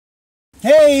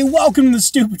welcome to the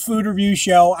Stupid Food Review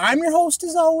Show. I'm your host,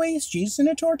 as always, Jesus in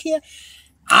a Tortilla.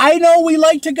 I know we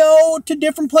like to go to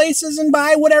different places and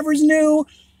buy whatever's new,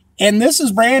 and this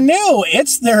is brand new.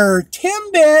 It's their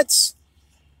Timbits.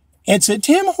 It's at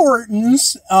Tim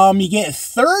Hortons. You get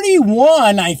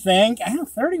 31, I think. I don't know,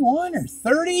 31 or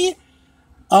 30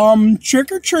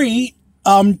 trick-or-treat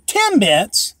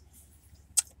Timbits.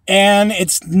 And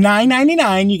it's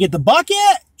 $9.99. You get the bucket,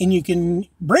 and you can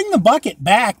bring the bucket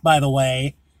back, by the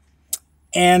way.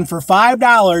 And for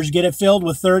 $5, get it filled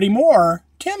with 30 more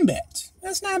Timbits.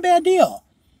 That's not a bad deal.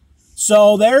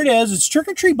 So there it is. It's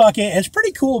trick-or-treat bucket. It's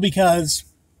pretty cool because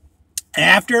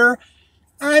after,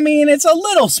 it's a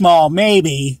little small,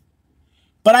 maybe.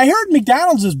 But I heard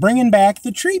McDonald's is bringing back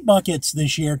the treat buckets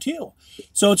this year, too.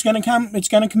 So it's going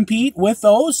to compete with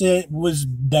those. They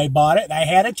bought it. I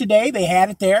had it today. They had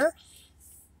it there.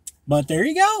 But there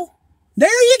you go. There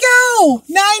you go.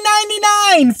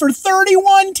 $9.99 for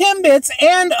 31 Timbits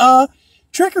and a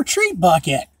trick-or-treat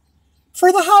bucket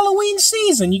for the Halloween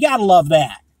season. You got to love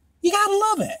that. You got to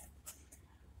love it.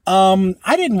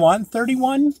 I didn't want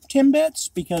 31 Timbits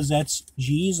because that's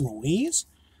geez Louise.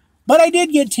 But I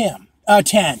did get 10.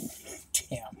 Tim.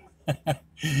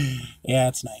 Yeah,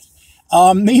 it's nice.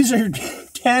 These are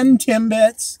 10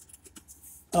 Timbits.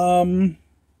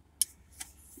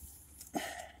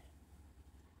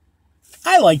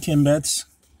 I like Timbits.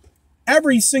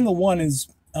 Every single one is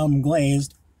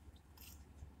glazed.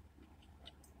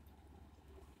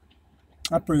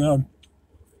 That's pretty good.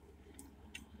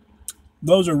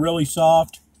 Those are really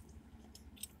soft,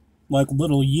 like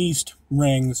little yeast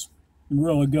rings.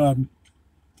 Really good.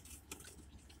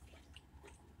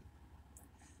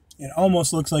 It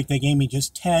almost looks like they gave me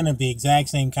just 10 of the exact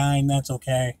same kind. That's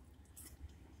okay.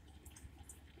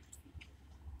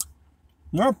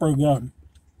 They're pretty good.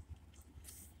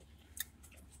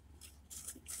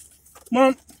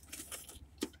 Well,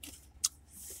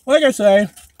 like I say,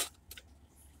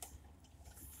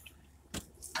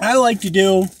 I like to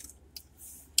do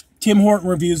Tim Horton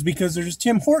reviews because there's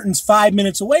Tim Hortons 5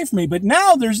 minutes away from me. But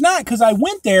now there's not, because I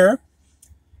went there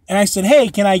and I said, hey,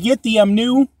 can I get the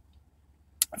new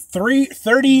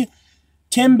 30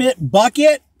 Timbit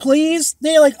bucket, please?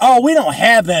 They're like, oh, we don't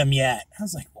have them yet. I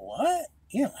was like, what?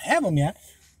 You don't have them yet?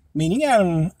 You got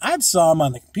them. I saw them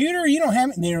on the computer. You don't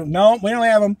have them? They're, no, we don't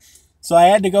have them. So I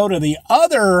had to go to the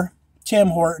other Tim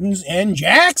Hortons in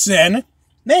Jackson.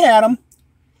 They had them.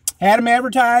 Had them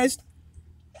advertised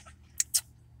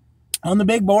on the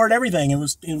big board, everything. It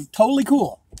was totally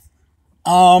cool.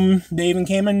 They even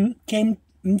came and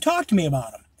talked to me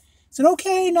about them. Said,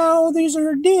 okay, now these are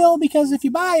a deal because if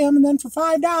you buy them and then for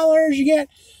 $5 you get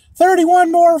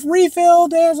 31 more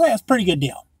refilled. That's a pretty good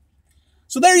deal.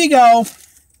 So there you go.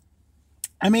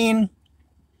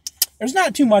 There's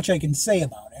not too much I can say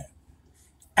about it.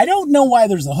 I don't know why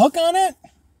there's a hook on it.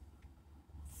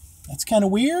 That's kind of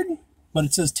weird. But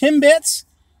it says Timbits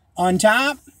on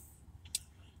top.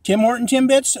 Tim Horton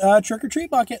Timbits trick-or-treat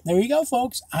bucket. There you go,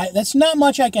 folks. That's not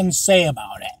much I can say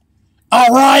about it.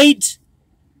 All right.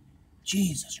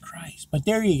 Jesus Christ. But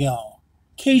there you go.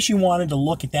 In case you wanted to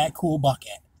look at that cool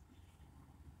bucket.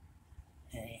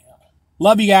 There you go.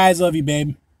 Love you guys. Love you,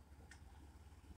 babe.